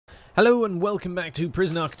Hello and welcome back to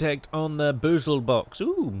Prison Architect on the BoozleBox.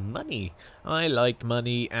 Ooh, money. I like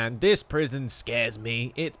money and this prison scares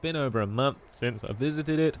me. It's been over a month since I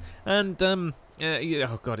visited it and oh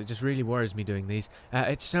god, it just really worries me doing these.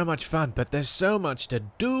 It's so much fun, but there's so much to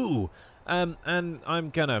do. And I'm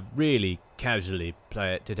gonna really casually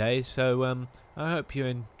play it today, so I hope you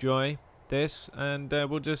enjoy this and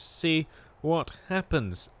we'll just see what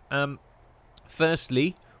happens.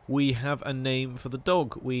 Firstly, we have a name for the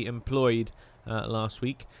dog we employed last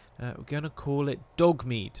week. We're going to call it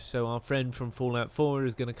Dogmeat. So our friend from Fallout 4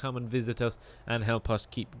 is going to come and visit us and help us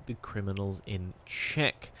keep the criminals in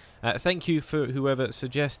check. Thank you for whoever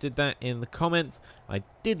suggested that in the comments. I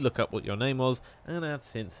did look up what your name was and I've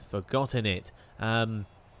since forgotten it. I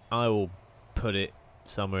will put it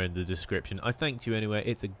somewhere in the description. I thanked you anyway.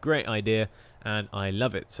 It's a great idea and I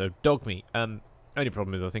love it. So Dogmeat. Only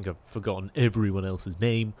problem is I think I've forgotten everyone else's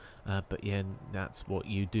name, but yeah, that's what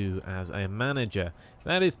you do as a manager.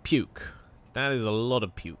 That is puke. That is a lot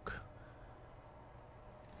of puke.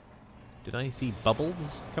 Did I see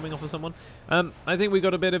bubbles coming off of someone? I think we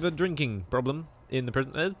got a bit of a drinking problem in the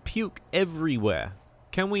prison. There's puke everywhere.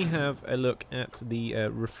 Can we have a look at the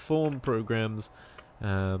reform programs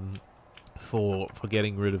for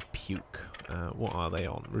getting rid of puke? What are they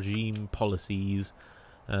on? Regime policies.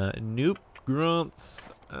 Nope. Grants,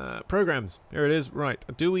 programs. Here it is. Right.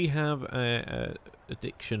 Do we have a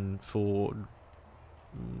addiction for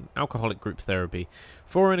alcoholic group therapy?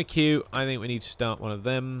 4 in a queue. I think we need to start one of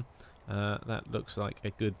them. That looks like a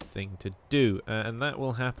good thing to do. And that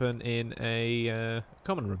will happen in a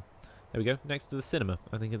common room. There we go. Next to the cinema.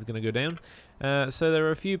 I think it's going to go down. So there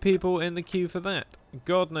are a few people in the queue for that.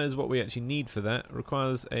 God knows what we actually need for that.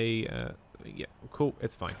 Requires a... yeah, cool.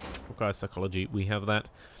 It's fine. Requires psychology. We have that.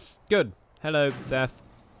 Good. Hello, Seth.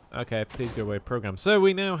 Okay, please go away. Program. So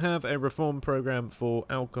we now have a reform program for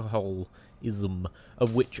alcoholism,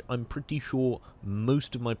 of which I'm pretty sure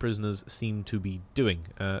most of my prisoners seem to be doing.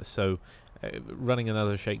 Running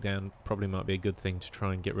another shakedown probably might be a good thing to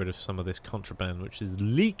try and get rid of some of this contraband, which is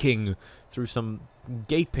leaking through some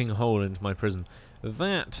gaping hole into my prison.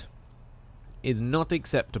 That is not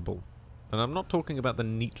acceptable. And I'm not talking about the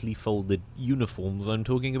neatly folded uniforms. I'm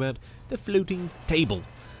talking about the floating table.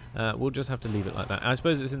 We'll just have to leave it like that. I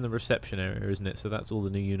suppose it's in the reception area, isn't it? So that's all the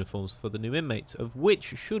new uniforms for the new inmates, of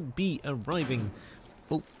which should be arriving...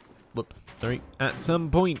 Oh, whoops, sorry. At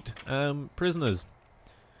some point. Prisoners.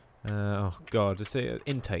 Oh, God. It's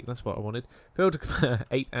intake. That's what I wanted. Filter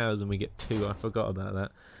 8 hours and we get 2. I forgot about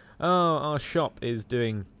that. Oh, our shop is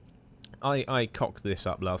doing... I cocked this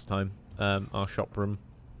up last time. Our shop room.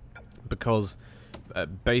 Because...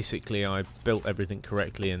 basically I built everything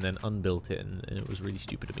correctly and then unbuilt it and it was really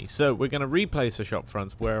stupid of me. So we're going to replace the shop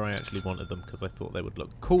fronts where I actually wanted them because I thought they would look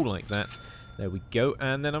cool like that. There we go.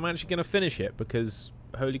 And then I'm actually going to finish it because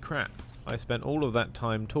holy crap, I spent all of that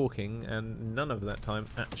time talking and none of that time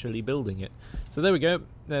actually building it. So there we go.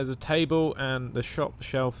 There's a table and the shop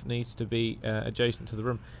shelf needs to be adjacent to the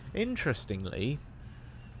room. Interestingly,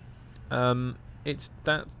 it's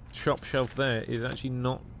that shop shelf there is actually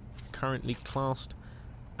not currently classed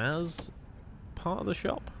as part of the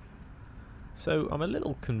shop, so I'm a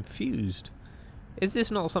little confused. Is this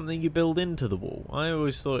not something you build into the wall? I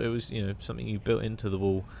always thought it was, you know, something you built into the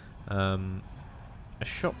wall. A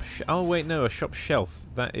shop oh wait, no, a shop shelf.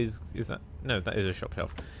 That is that? No, that is a shop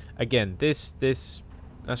shelf. Again, that's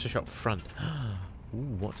a shop front.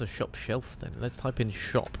 Ooh, what's a shop shelf then? Let's type in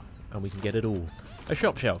shop and we can get it all. A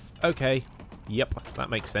shop shelf. Okay. Yep, that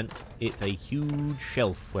makes sense. It's a huge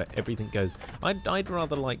shelf where everything goes. I'd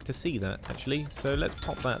rather like to see that, actually. So let's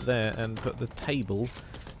pop that there and put the table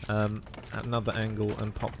at another angle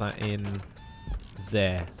and pop that in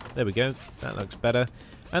there. There we go. That looks better.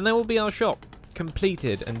 And that will be our shop.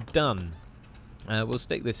 Completed and done. We'll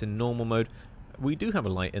stick this in normal mode. We do have a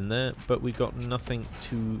light in there, but we've got nothing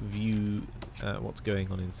to view what's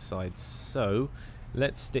going on inside. So...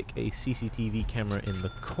 let's stick a CCTV camera in the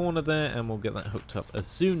corner there and we'll get that hooked up as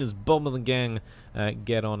soon as Bomb of the Gang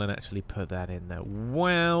get on and actually put that in there.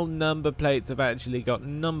 Wow, number plates have actually got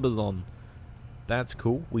numbers on. That's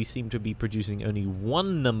cool. We seem to be producing only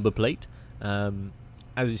one number plate. As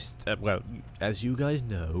you guys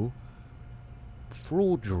know,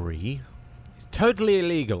 fraudery is totally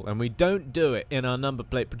illegal and we don't do it in our number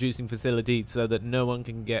plate producing facility so that no one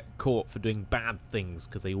can get caught for doing bad things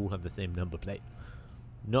because they all have the same number plate.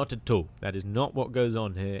 Not at all. That is not what goes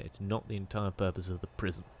on here. It's not the entire purpose of the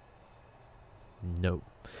prison. No.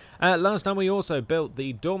 Last time we also built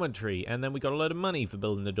the dormitory, and then we got a load of money for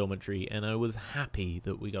building the dormitory, and I was happy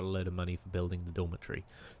that we got a load of money for building the dormitory.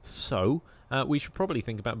 So, we should probably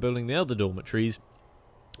think about building the other dormitories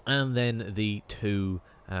And then the 2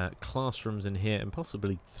 classrooms in here, and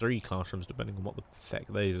possibly 3 classrooms, depending on what the feck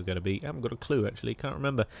these are going to be. I haven't got a clue, actually. Can't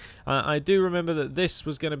remember. I do remember that this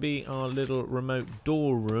was going to be our little remote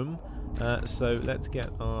door room. So let's get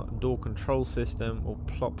our door control system. We'll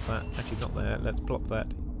plop that. Actually, not there. Let's plop that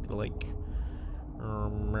like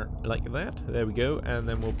that. There we go. And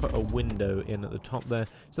then we'll put a window in at the top there,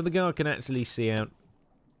 so the guard can actually see out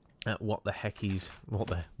at who the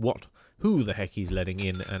heck he's letting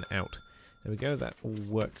in and out. There we go, that all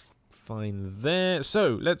works fine there.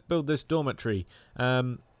 So, let's build this dormitory.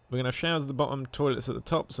 We're going to have showers at the bottom, toilets at the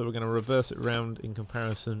top, so we're going to reverse it around in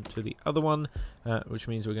comparison to the other one, which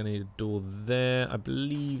means we're going to need a door there. I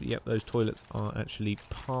believe, yep, those toilets are actually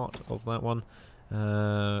part of that one.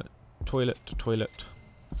 Toilet, toilet,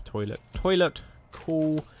 toilet, toilet,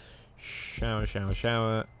 cool, shower, shower,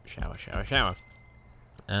 shower, shower, shower, shower,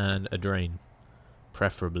 and a drain,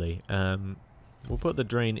 preferably. We'll put the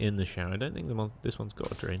drain in the shower. I don't think this one's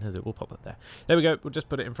got a drain, has it? We'll pop it there. There we go. We'll just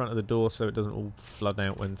put it in front of the door so it doesn't all flood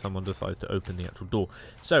out when someone decides to open the actual door.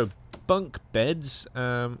 So, bunk beds.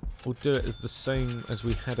 We'll do it as the same as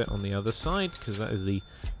we had it on the other side, because that is the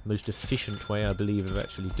most efficient way, I believe, of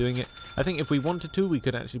actually doing it. I think if we wanted to, we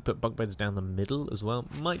could actually put bunk beds down the middle as well.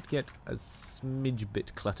 Might get a smidge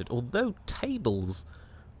bit cluttered, although tables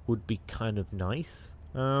would be kind of nice.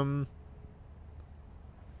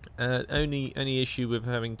 Only issue with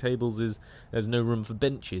having tables is there's no room for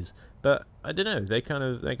benches, but I don't know, they kind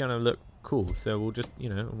of look cool, so we'll just,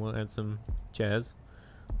 we'll add some chairs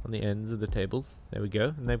on the ends of the tables. There we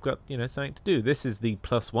go, and they've got, something to do. This is the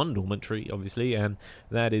 +1 dormitory, obviously, and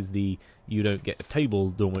that is the you don't get a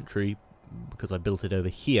table dormitory, because I built it over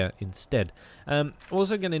here instead.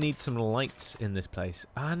 Also going to need some lights in this place,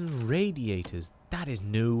 and radiators. That is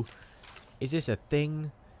new. Is this a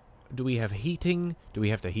thing? Do we have heating? Do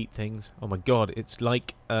we have to heat things? Oh my god, it's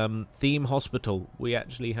like Theme Hospital. We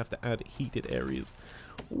actually have to add heated areas.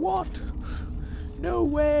 What? No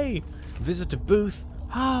way! Visitor booth.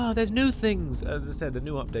 Ah, there's new things. As I said, the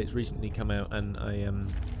new update's recently come out, and I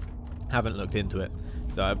haven't looked into it,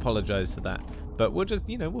 so I apologise for that. But we'll just,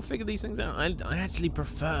 we'll figure these things out. I actually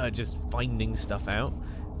prefer just finding stuff out.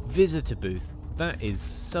 Visitor booth. That is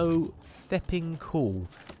so stepping cool.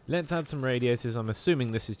 Let's add some radiators. I'm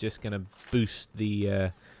assuming this is just going to boost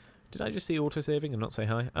the... did I just see autosaving and not say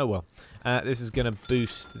hi? Oh well. This is going to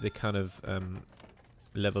boost the kind of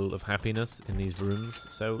level of happiness in these rooms.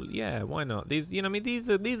 So yeah, why not? These, these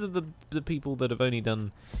are the people that have only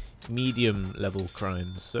done medium level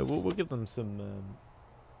crimes. So we'll give them some...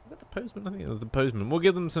 is that the postman? I think it was the postman. We'll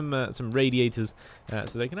give them some radiators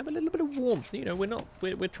so they can have a little bit of warmth.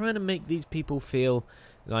 We're trying to make these people feel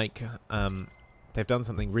like they've done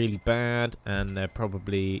something really bad, and they're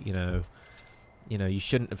probably, you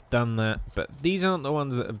shouldn't have done that. But these aren't the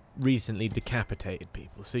ones that have recently decapitated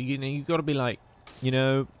people. So you've got to be like,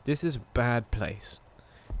 this is a bad place.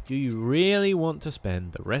 Do you really want to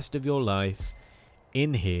spend the rest of your life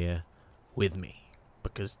in here with me?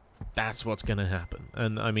 Because that's what's going to happen.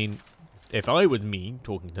 And I mean, if I was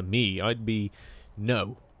talking to me, I'd be,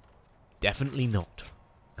 no, definitely not.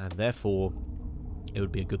 And therefore, it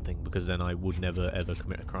would be a good thing, because then I would never ever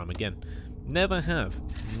commit a crime again. Never have.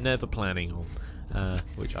 Never planning on.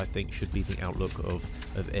 Which I think should be the outlook of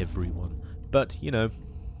everyone. But,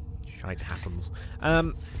 shite happens.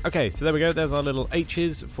 Okay, so there we go. There's our little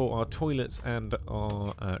H's for our toilets and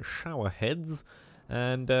our shower heads.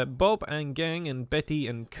 And Bob and gang and Betty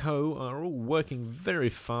and co are all working very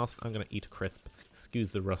fast. I'm going to eat a crisp.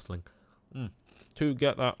 Excuse the rustling. To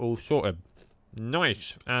get that all sorted.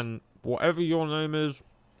 Nice. And whatever your name is,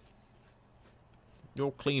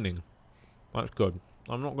 you're cleaning. That's good.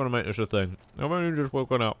 I'm not going to make this a thing. I've only just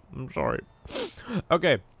woken up. I'm sorry.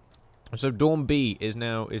 Okay. So dorm B is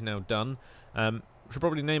now done. Should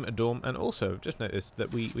probably name it a dorm. And also, just noticed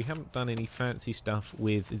that we haven't done any fancy stuff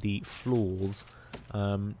with the floors.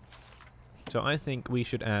 So I think we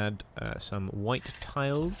should add some white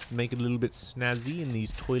tiles to make it a little bit snazzy in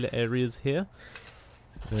these toilet areas here.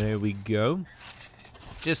 There we go.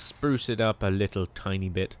 Just spruce it up a little tiny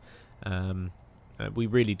bit. We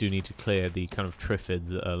really do need to clear the kind of triffids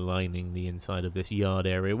that are lining the inside of this yard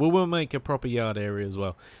area. We'll make a proper yard area as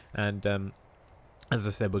well. And as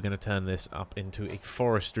I said, we're going to turn this up into a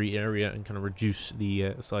forestry area and kind of reduce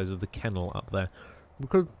the size of the kennel up there.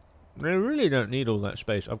 Because they really don't need all that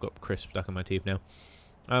space. I've got crisp stuck in my teeth now.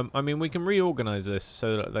 I mean, we can reorganize this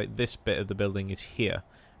so that like this bit of the building is here.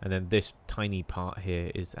 And then this tiny part here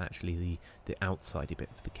is actually the outsidey bit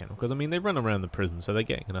of the kennel. Because, I mean, they run around the prison, so they're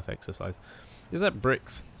getting enough exercise. Is that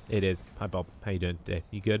bricks? It is. Hi, Bob. How you doing today?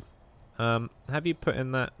 You good? Have you put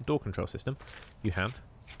in that door control system? You have.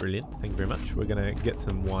 Brilliant. Thank you very much. We're going to get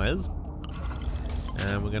some wires.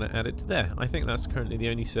 And we're going to add it to there. I think that's currently the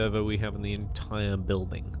only server we have in the entire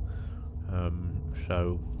building.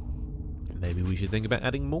 So maybe we should think about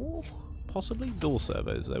adding more? Possibly? Door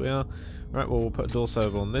servos. There we are. Right, well, we'll put a door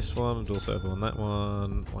servo on this one, a door servo on that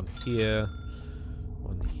one, one here,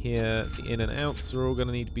 one here. The in and outs are all going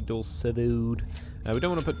to need to be door servoed. We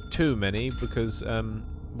don't want to put too many because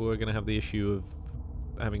we're going to have the issue of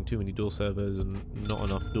having too many door servos and not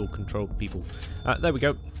enough door control people. There we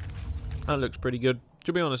go. That looks pretty good.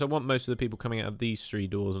 To be honest, I want most of the people coming out of these 3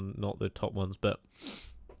 doors and not the top ones, but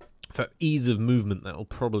for ease of movement, that will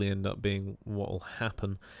probably end up being what will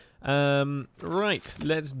happen. Right,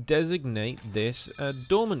 let's designate this a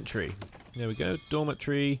dormitory. There we go,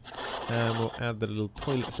 dormitory, and we'll add the little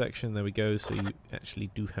toilet section. There we go, so you actually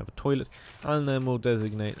do have a toilet. And then we'll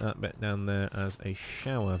designate that bit down there as a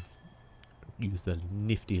shower. Use the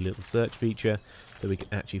nifty little search feature so we can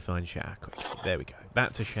actually find shower quickly. There we go,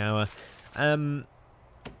 that's a shower.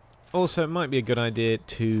 Also, it might be a good idea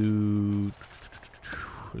to...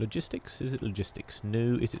 Logistics? Is it logistics?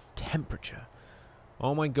 No, is it temperature?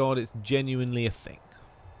 Oh my god, it's genuinely a thing.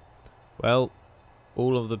 Well,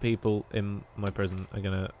 all of the people in my prison are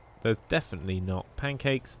gonna... There's definitely not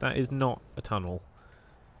pancakes. That is not a tunnel.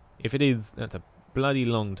 If it is, that's a bloody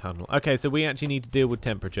long tunnel. Okay, so we actually need to deal with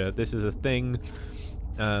temperature. This is a thing.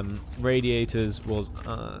 Radiators was...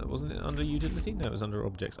 wasn't it under utility? No, it was under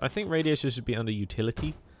objects. I think radiators should be under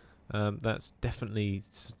utility. That's definitely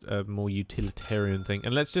a more utilitarian thing.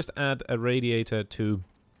 And let's just add a radiator to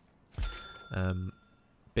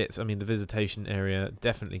bits. I mean, the visitation area,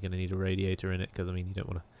 definitely going to need a radiator in it, because, I mean, you don't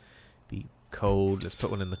want to be cold. Let's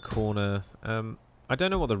put one in the corner. I don't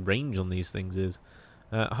know what the range on these things is.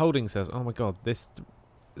 Holding cells. Oh, my God. This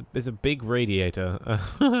is a big radiator.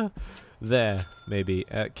 There, maybe.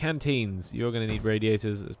 Canteens. You're going to need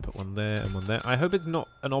radiators. Let's put one there and one there. I hope it's not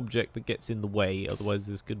an object that gets in the way. Otherwise,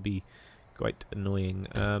 this could be quite annoying.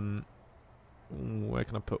 Where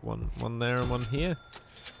can I put one? One there and one here.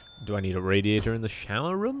 Do I need a radiator in the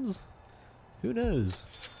shower rooms? Who knows?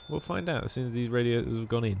 We'll find out as soon as these radiators have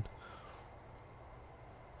gone in.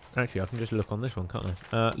 Actually, I can just look on this one, can't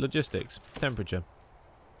I? Logistics. Temperature.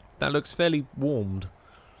 That looks fairly warmed,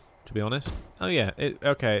 to be honest. Oh yeah,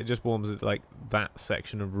 okay, it just warms it like that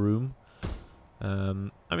section of room. I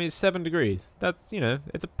mean, it's 7 degrees. That's, you know,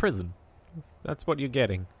 it's a prison. That's what you're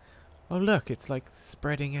getting. Oh look, it's like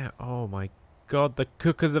spreading out. Oh my god, the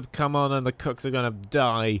cookers have come on and the cooks are gonna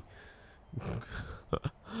die.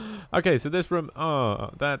 Okay, so this room,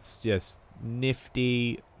 oh, that's just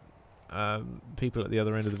nifty. People at the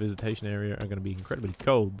other end of the visitation area are going to be incredibly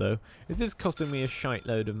cold, though. Is this costing me a shite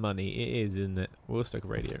load of money? It is, isn't it? We'll stick a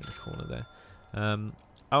radiator in the corner there.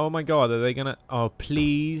 Oh my god, are they going to... Oh,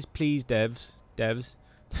 please, please, devs.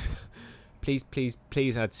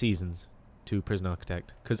 please add seasons to Prison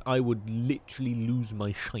Architect. Because I would literally lose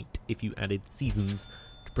my shite if you added seasons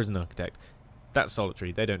to Prison Architect. That's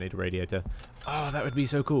solitary. They don't need a radiator. Oh, that would be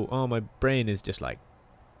so cool. Oh, my brain is just like...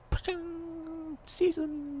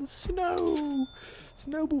 Seasons, snow,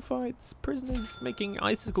 snowball fights, prisoners making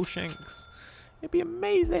icicle shanks. It'd be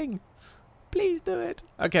amazing. Please do it.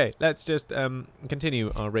 Okay, let's just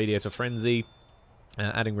continue our radiator frenzy.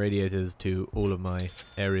 Adding radiators to all of my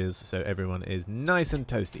areas so everyone is nice and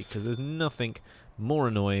toasty, because there's nothing more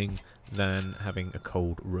annoying than having a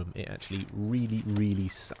cold room. It actually really, really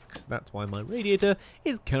sucks. That's why my radiator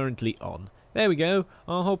is currently on. There we go.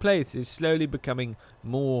 Our whole place is slowly becoming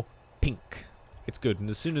more pink. It's good, and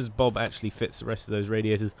as soon as Bob actually fits the rest of those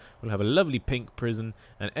radiators, we'll have a lovely pink prison,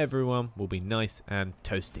 and everyone will be nice and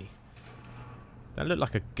toasty. That looked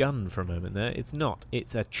like a gun for a moment there. It's not.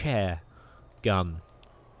 It's a chair gun.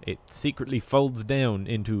 It secretly folds down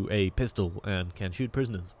into a pistol and can shoot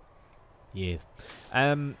prisoners. Yes.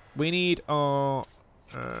 We need our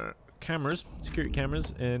cameras, security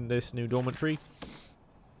cameras, in this new dormitory.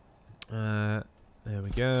 There we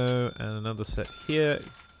go, and another set here.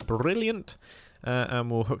 Brilliant. And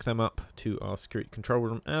we'll hook them up to our security control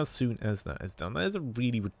room as soon as that is done. That is a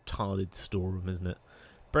really retarded storeroom, isn't it?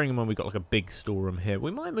 Bearing in mind we've got like a big storeroom here. We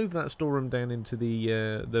might move that storeroom down into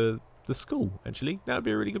the school, actually. That would be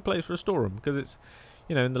a really good place for a storeroom, because it's,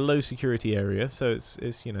 you know, in the low security area, so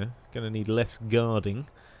it's you know, going to need less guarding.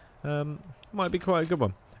 Might be quite a good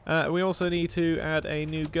one. We also need to add a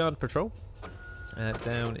new guard patrol.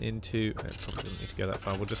 Down into... probably doesn't need to go that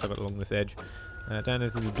far. We'll just have it along this edge. Down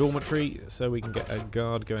into the dormitory, so we can get a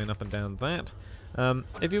guard going up and down that.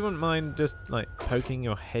 If you wouldn't mind just, like, poking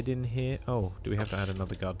your head in here... Oh, do we have to add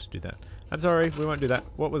another guard to do that? I'm sorry, we won't do that.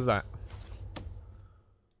 What was that?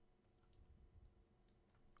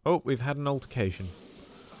 Oh, we've had an altercation.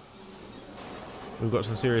 We've got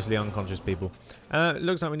some seriously unconscious people.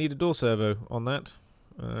 Looks like we need a door servo on that.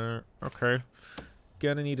 Okay.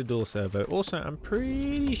 Gonna need a door servo. Also, I'm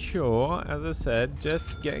pretty sure, as I said,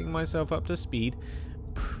 just getting myself up to speed,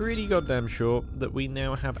 pretty goddamn sure that we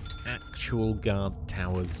now have actual guard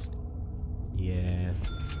towers. Yeah.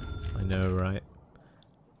 I know, right?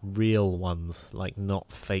 Real ones, like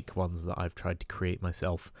not fake ones that I've tried to create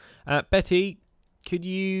myself. Betty, could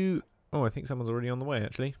you... Oh, I think someone's already on the way,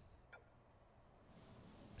 actually.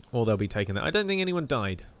 Or they'll be taking that. I don't think anyone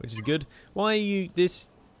died, which is good. Why are you... This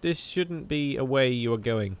shouldn't be a way you are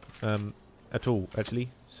going at all,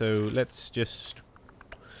 actually. So let's just...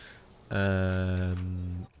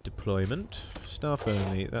 deployment. Staff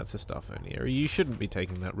only. That's a staff only area. You shouldn't be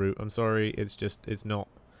taking that route. I'm sorry. It's just... It's not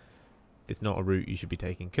a route you should be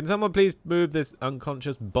taking. Can someone please move this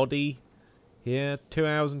unconscious body here? 2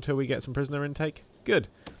 hours until we get some prisoner intake? Good.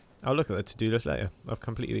 I'll look at the to-do list later. I've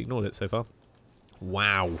completely ignored it so far.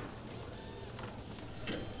 Wow.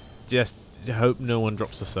 Just hope no one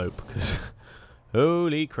drops the soap, because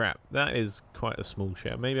holy crap, that is quite a small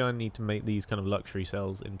shower. Maybe I need to make these kind of luxury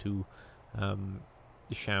cells into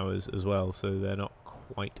the showers as well, so they're not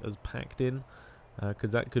quite as packed in,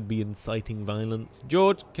 because that could be inciting violence.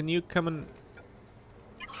 George, can you come and...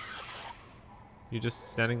 You're just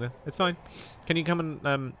standing there? It's fine. Can you come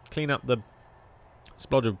and clean up the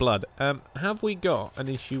splodge of blood? Have we got an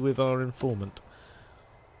issue with our informant?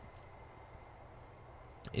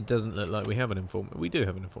 It doesn't look like we have an informant. We do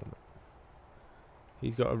have an informant.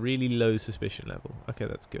 He's got a really low suspicion level. Okay,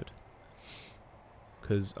 that's good.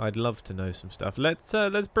 Because I'd love to know some stuff. Let's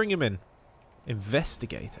bring him in.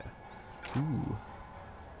 Investigator. Ooh.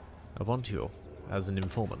 I want you as an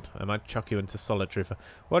informant. I might chuck you into solitary for...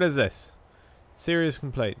 What is this? Serious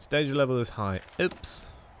complaints. Danger level is high. Oops.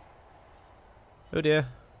 Oh dear.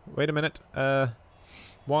 Wait a minute.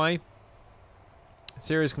 Why?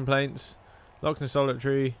 Serious complaints. Locked in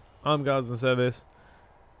solitary. Armed guards in service.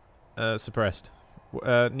 Suppressed.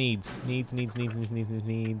 Needs.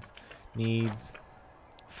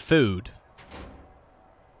 Food.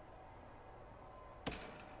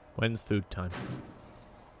 When's food time?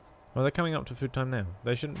 Well, they're coming up to food time now.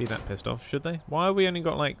 They shouldn't be that pissed off, should they? Why have we only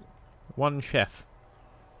got, like, one chef?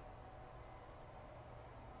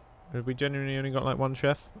 Have we genuinely only got, like, one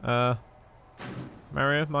chef?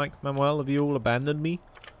 Mario, Mike, Manuel, have you all abandoned me?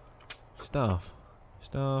 Staff.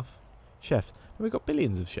 Chefs. We've got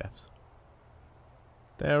billions of chefs.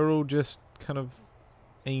 They're all just kind of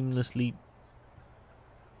aimlessly...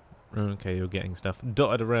 Okay, you're getting stuff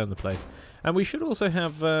dotted around the place. And we should also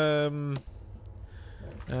have... no,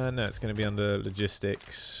 it's going to be under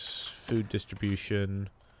logistics, food distribution.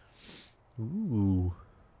 Ooh.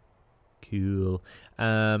 Cool.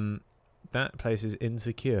 That place is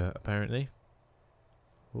insecure, apparently.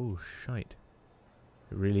 Oh, shite.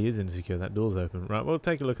 It really is insecure. That door's open. Right, we'll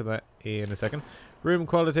take a look at that in a second. Room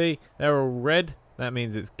quality. They're all red. That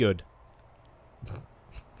means it's good.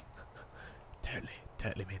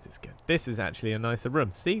 Totally means it's good. This is actually a nicer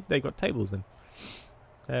room. See? They've got tables in.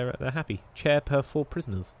 They're happy. Chair per 4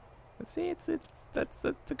 prisoners. Let's see. That's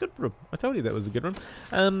a good room. I told you that was a good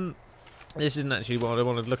room. This isn't actually what I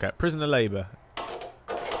wanted to look at. Prisoner labour.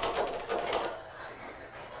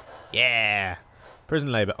 Yeah.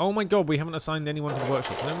 Prison labour. Oh my god, we haven't assigned anyone to the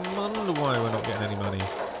workshop. No wonder why we're not getting any money.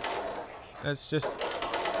 Let's just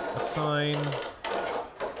assign...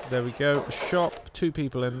 There we go. Shop. 2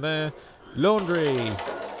 people in there. Laundry.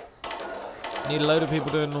 Need a load of people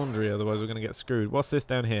doing laundry, otherwise we're going to get screwed. What's this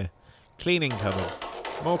down here? Cleaning cupboard.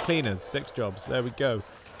 More cleaners. 6 jobs. There we go.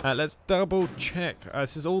 Let's double check.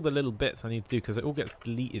 This is all the little bits I need to do because it all gets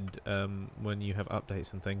deleted when you have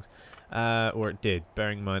updates and things. Or it did.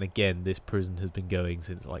 Bearing in mind, again, this prison has been going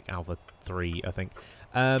since like Alpha 3, I think.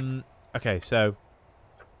 Okay, so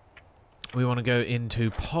we want to go into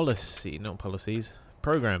policy, not policies,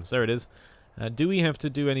 programs. There it is. Do we have to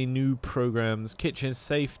do any new programs? Kitchen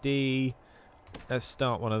safety. Let's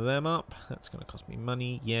start one of them up. That's going to cost me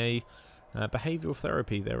money. Yay. Behavioural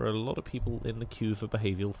therapy. There are a lot of people in the queue for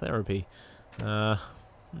behavioural therapy.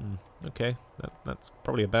 Okay, that's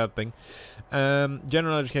probably a bad thing.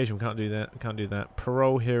 General education, can't do that. Can't do that.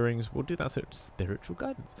 Parole hearings, we'll do that. So spiritual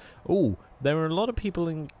guidance. Oh, there are a lot of people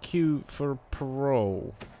in queue for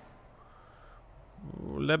parole.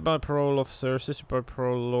 Led by parole officer, assisted by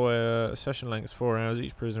parole lawyer. Session length 4 hours.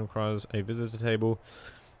 Each prison requires a visitor table.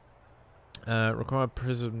 Required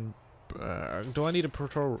prison. Do I need a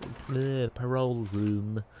parole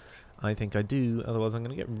room? I think I do, otherwise I'm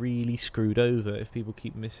going to get really screwed over if people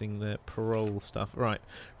keep missing their parole stuff. Right,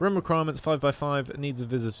 room requirements 5x5, it needs a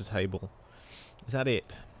visitor table. Is that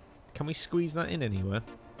it? Can we squeeze that in anywhere?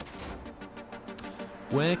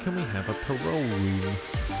 Where can we have a parole room?